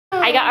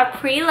I got a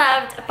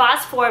pre-loved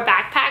Bosphore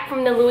backpack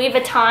from the Louis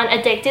Vuitton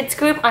Addicted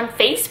group on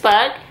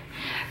Facebook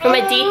from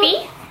a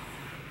DP.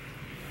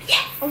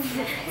 Yes!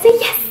 Say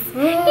yes!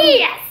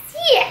 Yes!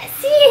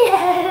 Yes!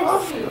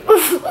 Yes!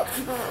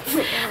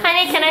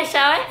 Honey, can I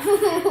show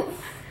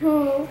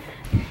it?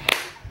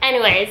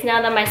 Anyways,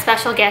 now that my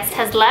special guest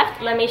has left,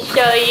 let me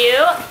show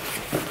you.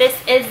 This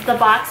is the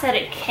box that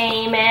it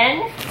came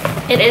in.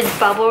 It is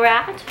bubble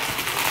wrapped.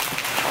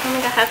 Oh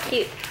my god, how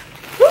cute.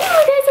 Ooh,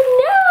 there's a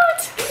note!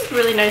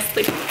 Really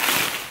nicely. Oh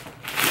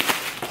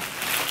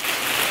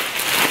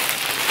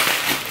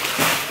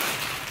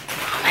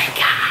my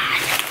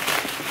god.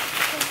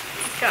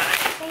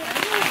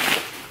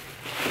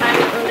 I'm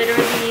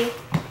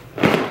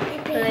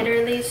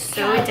literally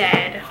so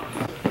dead.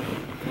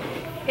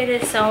 It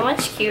is so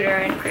much cuter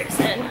in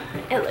person.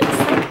 It looks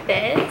like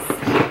this.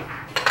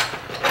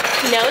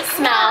 No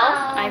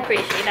smell. I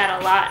appreciate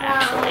that a lot,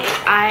 actually.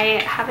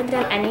 I haven't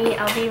done any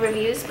LV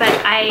reviews, but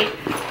I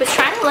was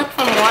trying to look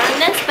for more on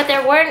this, but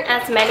there weren't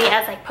as many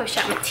as like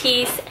Push-Up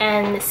Matisse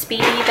and the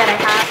Speedy that I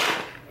have,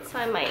 so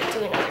I might do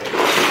another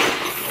review.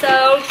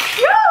 So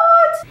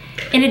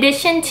cute! In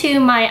addition to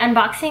my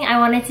unboxing, I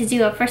wanted to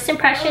do a first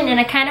impression and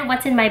a kind of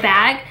what's in my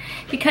bag,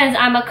 because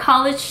I'm a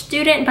college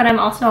student, but I'm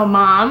also a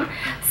mom.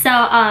 So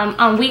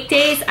on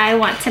weekdays, I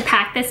want to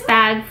pack this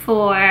bag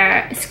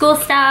for school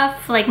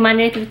stuff, like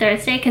Monday through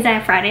Thursday, because I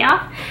have Friday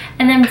off.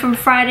 And then from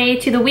Friday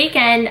to the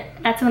weekend,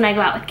 that's when I go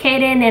out with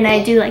Kaden and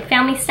I do like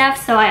family stuff.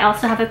 So I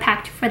also have it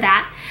packed for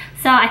that.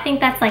 So I think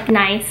that's like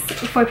nice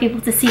for people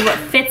to see what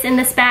fits in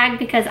this bag,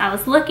 because I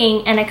was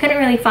looking and I couldn't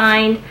really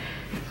find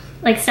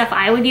like stuff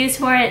I would use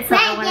for it. So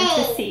I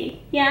wanted to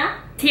see. Yeah.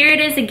 Here it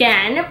is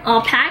again,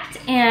 all packed,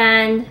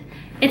 and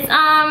it's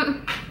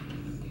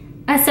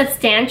a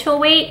substantial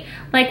weight.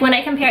 Like when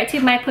I compare it to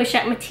my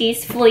Push-Up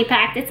Matisse fully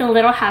packed, it's a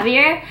little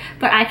heavier,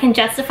 but I can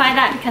justify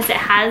that because it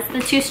has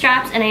the 2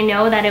 straps and I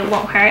know that it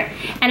won't hurt.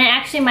 And I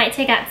actually might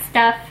take out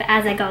stuff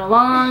as I go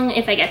along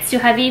if it gets too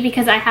heavy,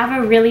 because I have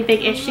a really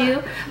big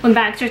issue when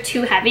bags are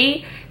too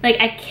heavy. Like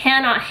I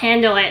cannot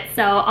handle it,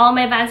 so all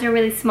my bags are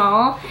really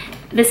small.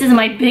 This is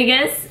my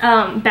biggest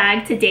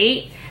bag to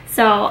date,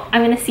 so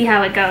I'm gonna see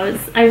how it goes.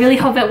 I really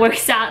hope it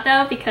works out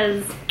though,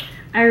 because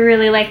I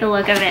really like the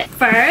look of it.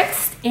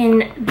 First,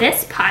 in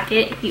this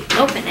pocket, if you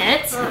open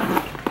it,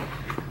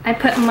 I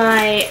put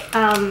my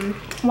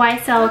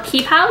YSL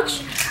key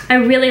pouch. I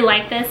really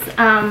like this.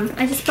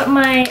 I just put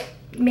my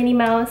Minnie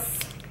Mouse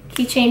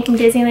keychain from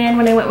Disneyland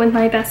when I went with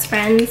my best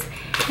friends,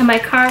 and my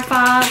car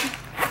fob,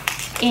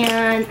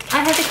 and I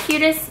have the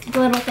cutest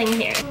little thing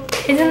here.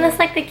 Isn't this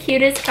like the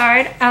cutest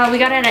card? We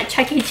got it at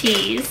Chuck E.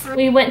 Cheese.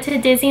 We went to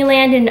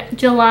Disneyland in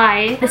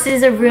July. This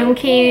is a room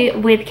key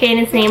with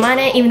Caden's name on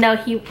it, even though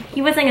he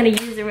wasn't gonna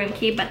use the room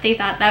key, but they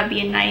thought that would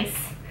be a nice,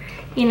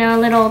 you know,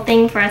 little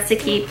thing for us to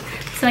keep.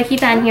 So I keep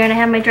that in here, and I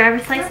have my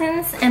driver's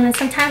license, and then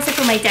sometimes I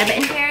put my debit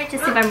in here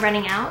just if I'm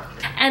running out.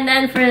 And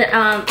then for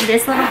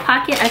this little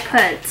pocket, I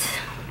put,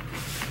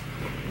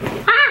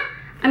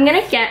 I'm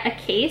gonna get a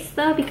case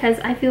though, because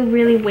I feel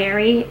really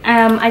wary.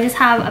 I just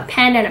have a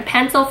pen and a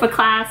pencil for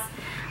class.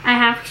 I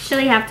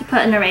actually have to put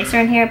an eraser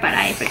in here, but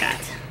I forgot.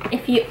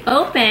 If you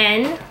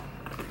open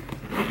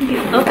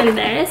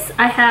this,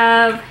 I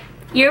have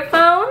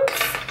earphones,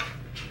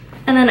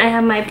 and then I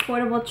have my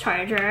portable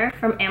charger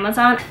from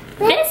Amazon.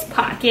 This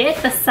pocket,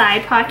 the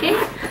side pocket,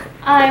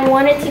 I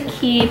wanted to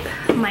keep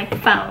my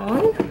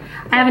phone.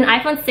 I have an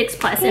iPhone 6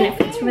 Plus and it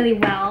fits really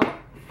well.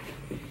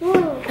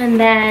 And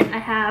then I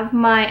have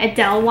my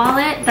Adele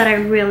wallet that I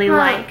really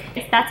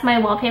like. That's my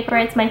wallpaper.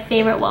 It's my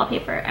favorite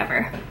wallpaper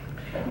ever.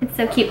 It's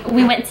so cute.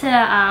 We went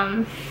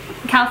to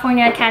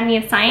California Academy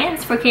of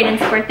Science for Caden's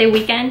birthday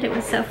weekend. It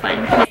was so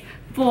fun.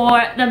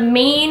 For the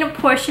main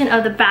portion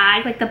of the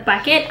bag, like the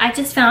bucket, I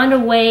just found a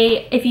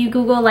way, if you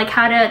Google like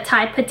how to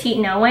tie petite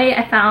noe,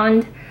 I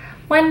found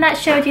one that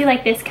showed you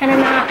like this kind of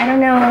knot. I don't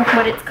know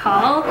what it's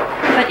called,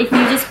 but if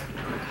you just,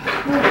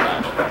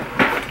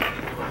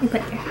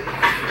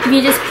 if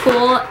you just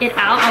pull it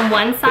out on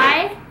one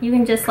side, you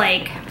can just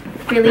like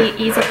really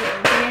easily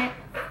open it.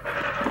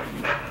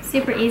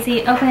 Super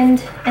easy,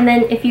 opened. And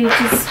then if you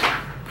just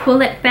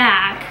pull it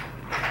back,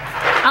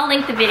 I'll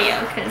link the video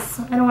because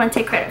I don't want to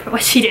take credit for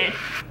what she did.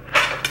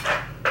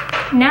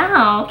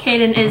 Now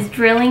Caden is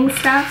drilling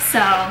stuff, so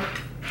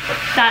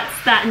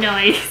that's that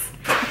noise.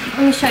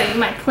 Let me show you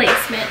my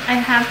placement. I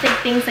have the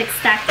things like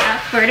stacked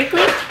up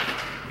vertically.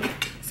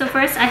 So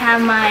first I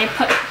have my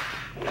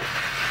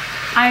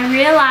I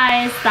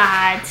realized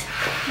that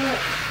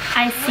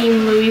I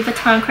seem Louis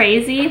Vuitton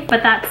crazy,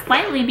 but that's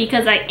slightly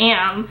because I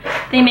am.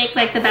 They make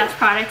like the best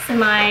products in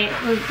my,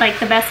 like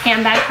the best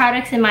handbag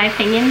products in my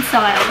opinion, so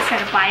I always try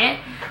to buy it.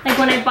 Like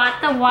when I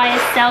bought the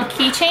YSL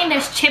keychain,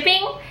 there's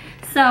chipping,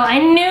 so I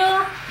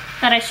knew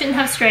that I shouldn't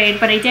have strayed,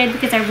 but I did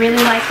because I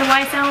really like the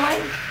YSL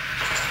one.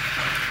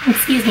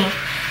 Excuse me.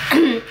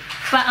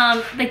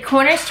 But the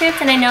corners chipped,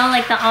 and I know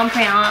like the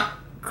Empreinte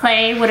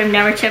clay would have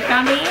never chipped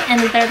on me,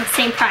 and they're the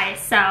same price,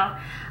 so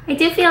I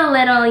do feel a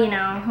little, you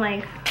know,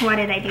 like, why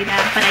did I do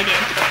that? But I did.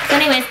 So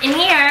anyways, in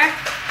here,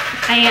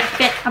 I I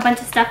fit a bunch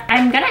of stuff.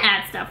 I'm gonna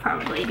add stuff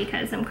probably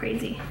because I'm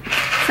crazy.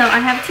 So I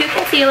have 2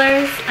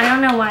 concealers. I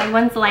don't know why,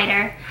 one's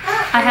lighter.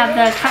 I have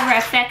the Cover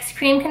FX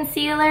Cream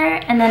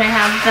Concealer, and then I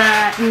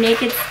have the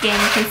Naked Skin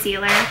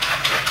Concealer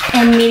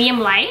in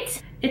medium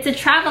light. It's a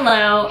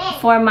Travelo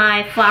for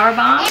my Flower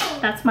Bomb.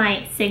 That's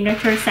my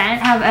signature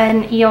scent. I have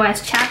an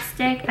EOS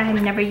chapstick I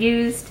have never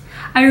used.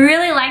 I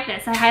really like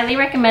this. I highly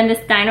recommend this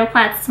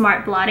Dynoplat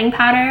Smart Blotting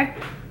Powder.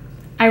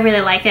 I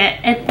really like it.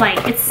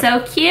 It's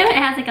so cute. It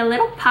has like a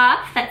little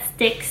puff that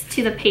sticks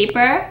to the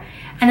paper,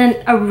 and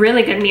then a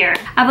really good mirror.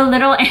 I have a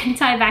little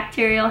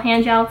antibacterial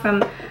hand gel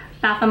from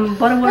Bath &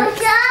 Body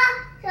Works.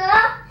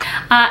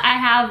 I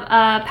have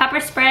a pepper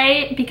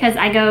spray because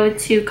I go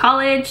to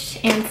college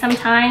and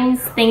sometimes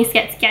things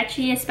get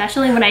sketchy,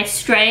 especially when I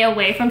stray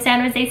away from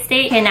San Jose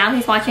State. And now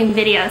he's watching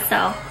videos,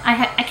 so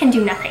I can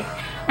do nothing.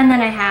 And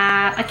then I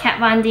have a Kat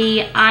Von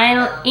D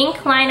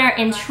ink liner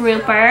in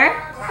Trooper,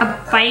 a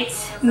Bite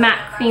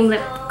Matte Cream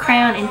Lip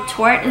Crayon in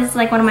Tort. This is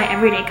like one of my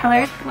everyday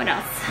colors. What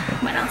else?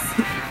 What else?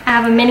 I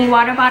have a mini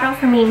water bottle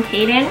for me and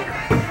Kaden,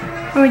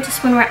 or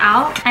just when we're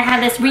out. I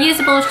have this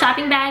reusable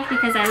shopping bag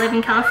because I live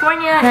in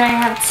California. And then I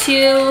have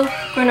 2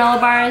 granola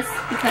bars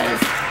because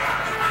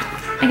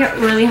I get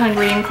really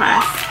hungry in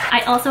class.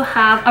 I also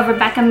have a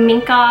Rebecca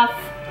Minkoff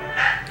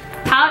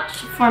pouch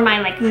for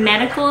my like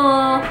medical,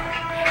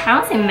 I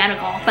don't say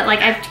medical, but like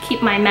I have to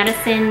keep my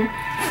medicine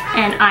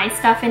and eye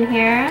stuff in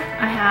here.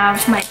 I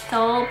have my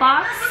pill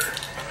box.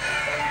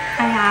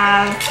 I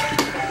have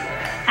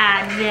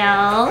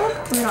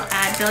Advil, little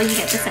Advil, you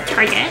get this at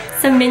Target.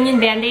 Some Minion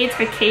Band-Aids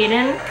for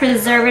Kaden.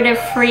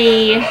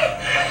 Preservative-free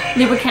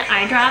lubricant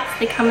eye drops.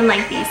 They come in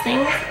like these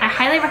things. I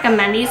highly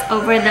recommend these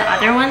over the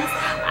other ones.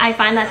 I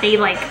find that they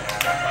like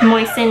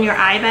moisten your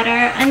eye better.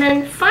 And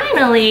then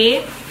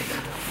finally,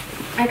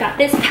 I got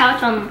this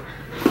pouch on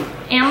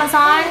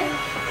Amazon.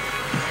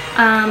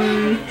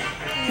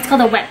 It's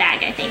called a wet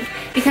bag, I think,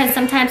 because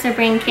sometimes I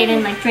bring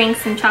Kaden like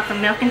drinks and chocolate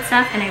milk and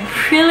stuff, and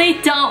I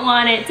really don't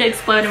want it to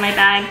explode in my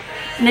bag.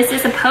 And this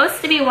is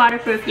supposed to be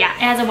waterproof. Yeah,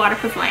 it has a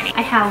waterproof lining.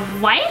 I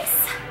have wipes.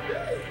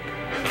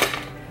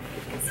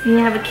 So when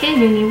you have a kid,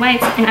 you need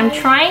wipes. And I'm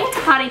trying to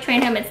potty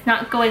train him. It's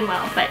not going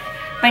well, but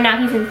right now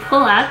he's in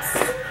pull-ups.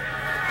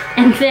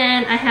 And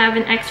then I have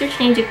an extra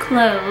change of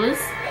clothes,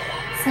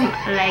 some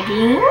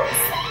leggings.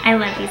 I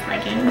love these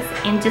leggings,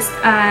 and just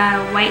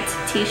a white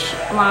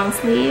t-shirt long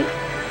sleeve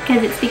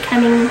because it's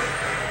becoming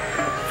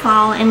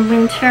fall and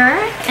winter.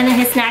 And then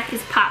his snack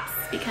is Pops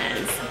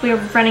because we're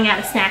running out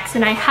of snacks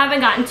and I haven't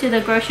gotten to the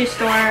grocery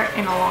store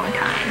in a long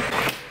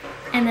time.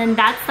 And then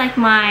that's like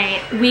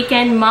my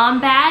weekend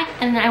mom bag,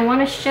 and then I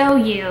want to show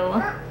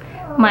you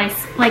my,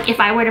 like if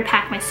I were to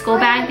pack my school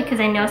bag, because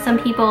I know some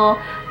people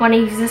want to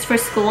use this for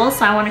school,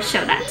 so I want to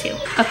show that too.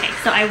 Okay,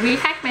 so I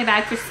repacked my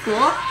bag for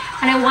school,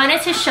 and I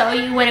wanted to show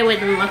you what it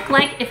would look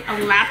like if a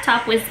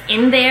laptop was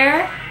in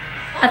there,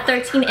 a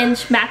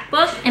 13-inch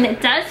MacBook, and it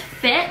does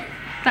fit,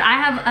 but I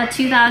have a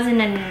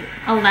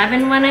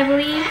 2011 one, I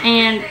believe,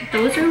 and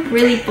those are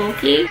really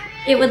bulky.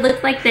 It would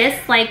look like this,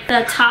 like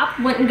the top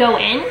wouldn't go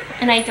in,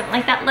 and I don't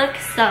like that look,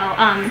 so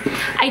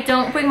I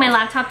don't bring my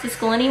laptop to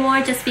school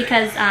anymore just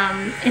because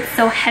it's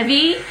so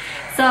heavy.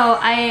 So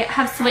I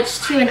have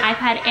switched to an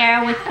iPad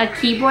Air with a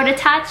keyboard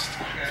attached,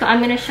 so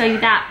I'm gonna show you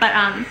that, but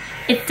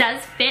it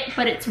does fit,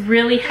 but it's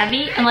really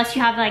heavy unless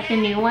you have like the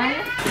new one.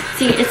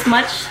 See, it's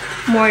much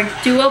more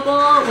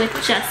doable with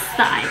just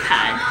the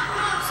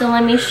iPad. So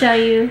let me show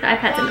you, the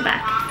iPad's in the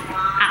back.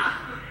 Ow.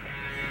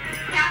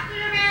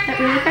 That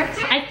really hurts.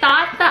 I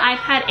thought the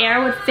iPad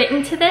Air would fit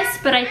into this,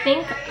 but I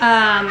think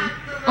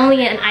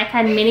only an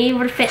iPad mini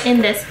would fit in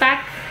this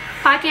back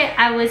pocket.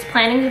 I was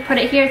planning to put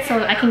it here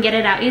so I can get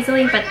it out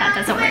easily, but that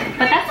doesn't work,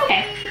 but that's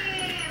okay.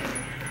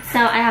 So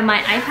I have my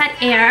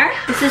iPad Air.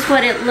 This is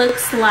what it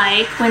looks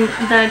like when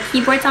the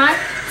keyboard's on.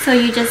 So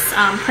you just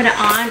put it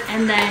on,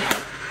 and then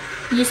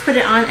you just put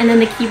it on, and then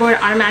the keyboard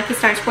automatically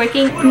starts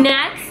working.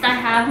 Next, I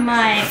have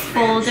my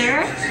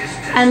folder,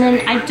 and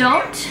then I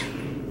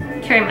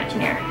don't carry much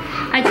in here.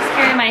 I just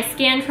carry my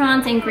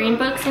Scantrons and green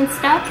books and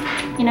stuff,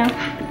 you know,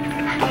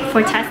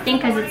 for testing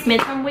because it's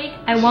midterm week.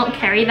 I won't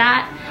carry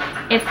that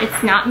if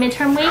it's not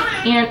midterm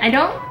week. And I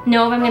don't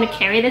know if I'm gonna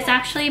carry this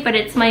actually, but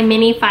it's my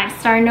mini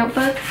 5-star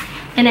notebook,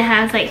 and it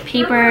has like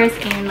papers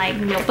and like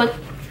notebook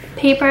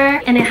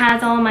paper, and it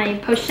has all my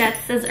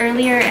pochettes as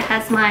earlier. It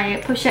has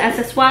my pochette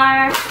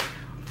accessoire,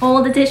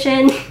 old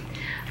edition,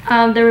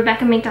 the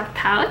Rebecca Minkoff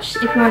pouch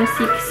if you want to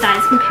see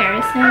size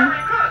comparison.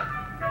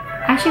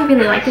 I actually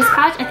really like this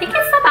pouch. I think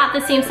it's about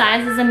the same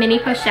size as a mini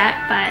pochette,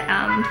 but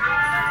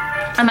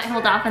I might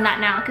hold off on that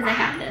now because I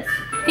have this.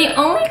 The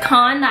only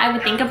con that I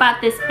would think about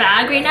this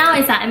bag right now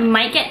is that it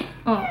might get,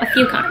 a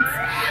few cons.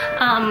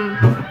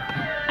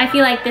 I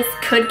feel like this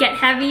could get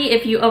heavy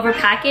if you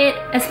overpack it,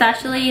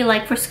 especially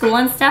like for school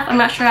and stuff. I'm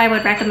not sure I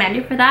would recommend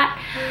it for that.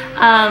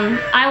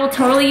 I will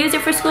totally use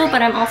it for school,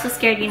 but I'm also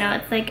scared, you know,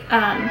 it's like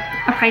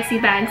a pricey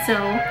bag, so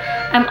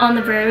I'm on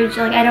the verge.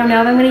 Like, I don't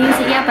know if I'm gonna use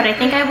it yet, but I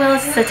think I will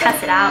just to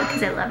test it out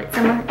because I love it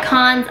so much.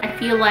 Cons, I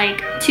feel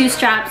like 2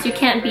 straps, you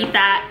can't beat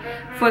that.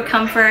 For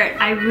comfort,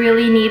 I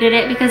really needed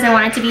it because I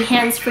wanted to be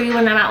hands-free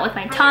when I'm out with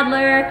my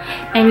toddler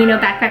and, you know,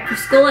 backpack for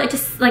school. It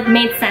just like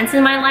made sense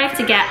in my life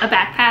to get a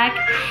backpack.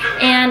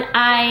 And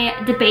I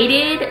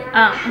debated,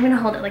 I'm gonna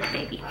hold it like a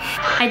baby.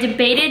 I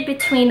debated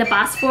between the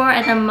Bosphore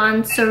and the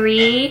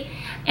Montsouris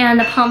and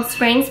the Palm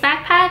Springs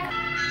backpack,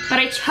 but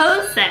I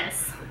chose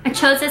this. I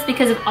chose this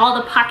because of all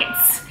the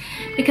pockets.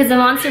 Because the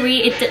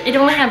Montsouris, it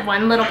only had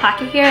 1 little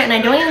pocket here, and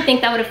I don't even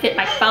think that would have fit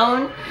my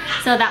phone.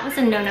 So that was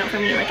a no-no for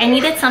me. Like, I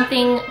needed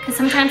something, because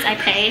sometimes I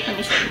pay. Let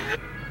me show you.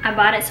 I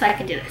bought it so I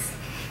can do this.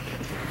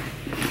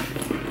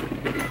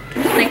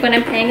 Like when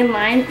I'm paying in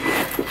line,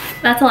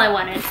 that's all I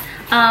wanted.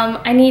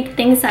 I need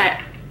things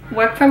that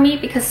work for me,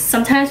 because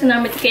sometimes when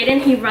I'm with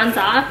Kaden, he runs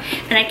off,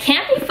 and I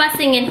can't be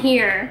fussing in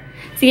here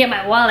to get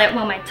my wallet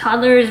while my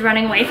toddler is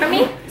running away from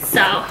me.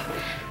 So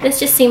this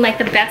just seemed like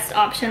the best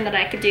option that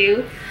I could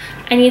do.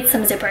 I need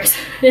some zippers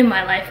in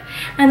my life.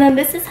 And then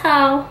this is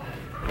how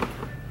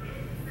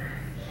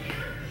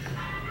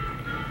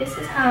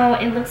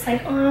it looks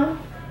like on.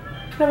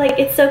 For like,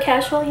 it's so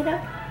casual, you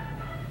know?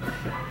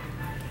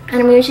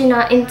 And I'm usually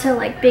not into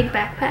like big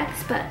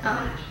backpacks, but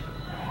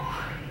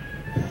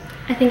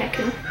I think I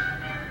could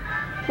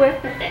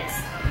work with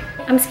this.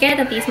 I'm scared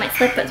that these might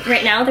slip, but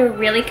right now they're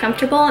really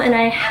comfortable and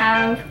I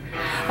have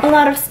a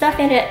lot of stuff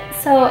in it,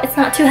 so it's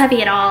not too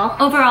heavy at all.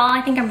 Overall,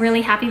 I think I'm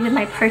really happy with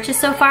my purchase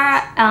so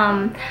far.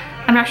 I'm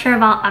not sure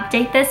if I'll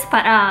update this,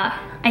 but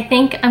I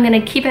think I'm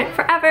gonna keep it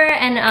forever,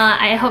 and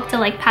I hope to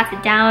like pass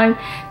it down,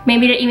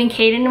 maybe to even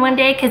Kaden one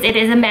day, because it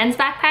is a men's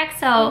backpack.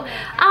 So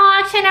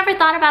actually I never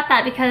thought about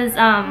that, because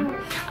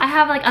I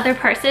have like other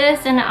purses,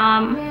 and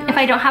if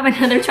I don't have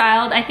another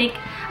child, I think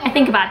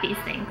about these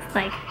things.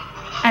 Like,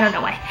 I don't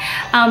know why.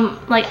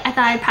 Like, I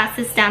thought I'd pass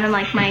this down to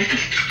like my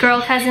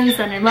girl cousins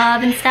that I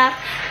love and stuff,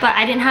 but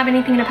I didn't have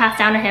anything to pass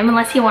down to him,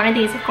 unless he wanted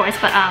these, of course.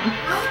 But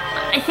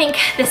I think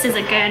this is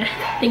a good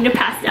thing to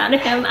pass down to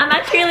him. I'm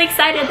actually really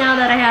excited now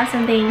that I have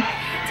something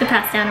to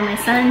pass down to my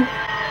son.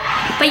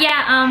 But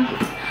yeah,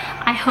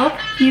 I hope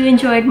you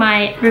enjoyed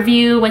my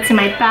review, what's in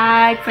my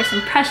bag, first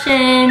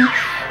impression,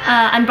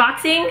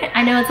 unboxing.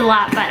 I know it's a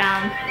lot, but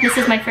this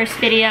is my first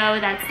video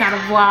that's not a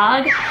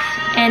vlog,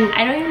 and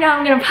I don't even know how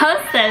I'm gonna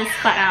post this,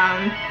 but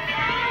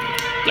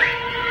yeah,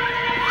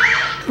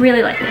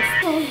 really like this.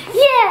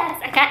 Yes,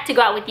 I got to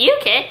go out with you,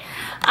 kid.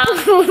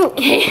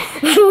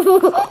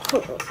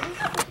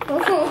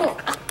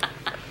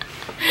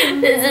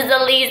 This is the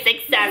least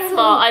successful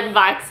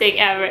unboxing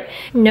ever.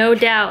 No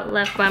doubt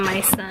left by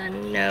my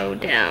son, no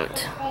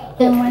doubt.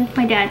 And when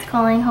my dad's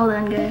calling, hold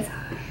on guys.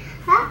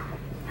 Huh?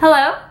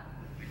 Hello?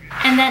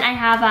 And then I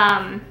have,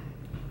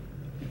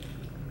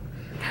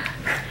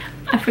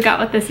 I forgot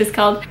what this is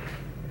called.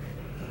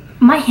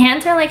 My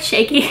hands are like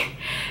shaky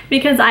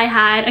because I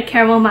had a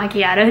caramel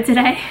macchiato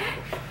today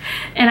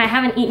and I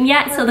haven't eaten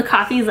yet, so the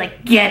coffee is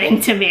like getting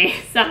to me.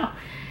 So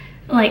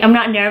like, I'm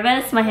not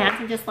nervous, my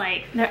hands are just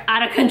like, they're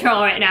out of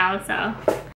control right now, so.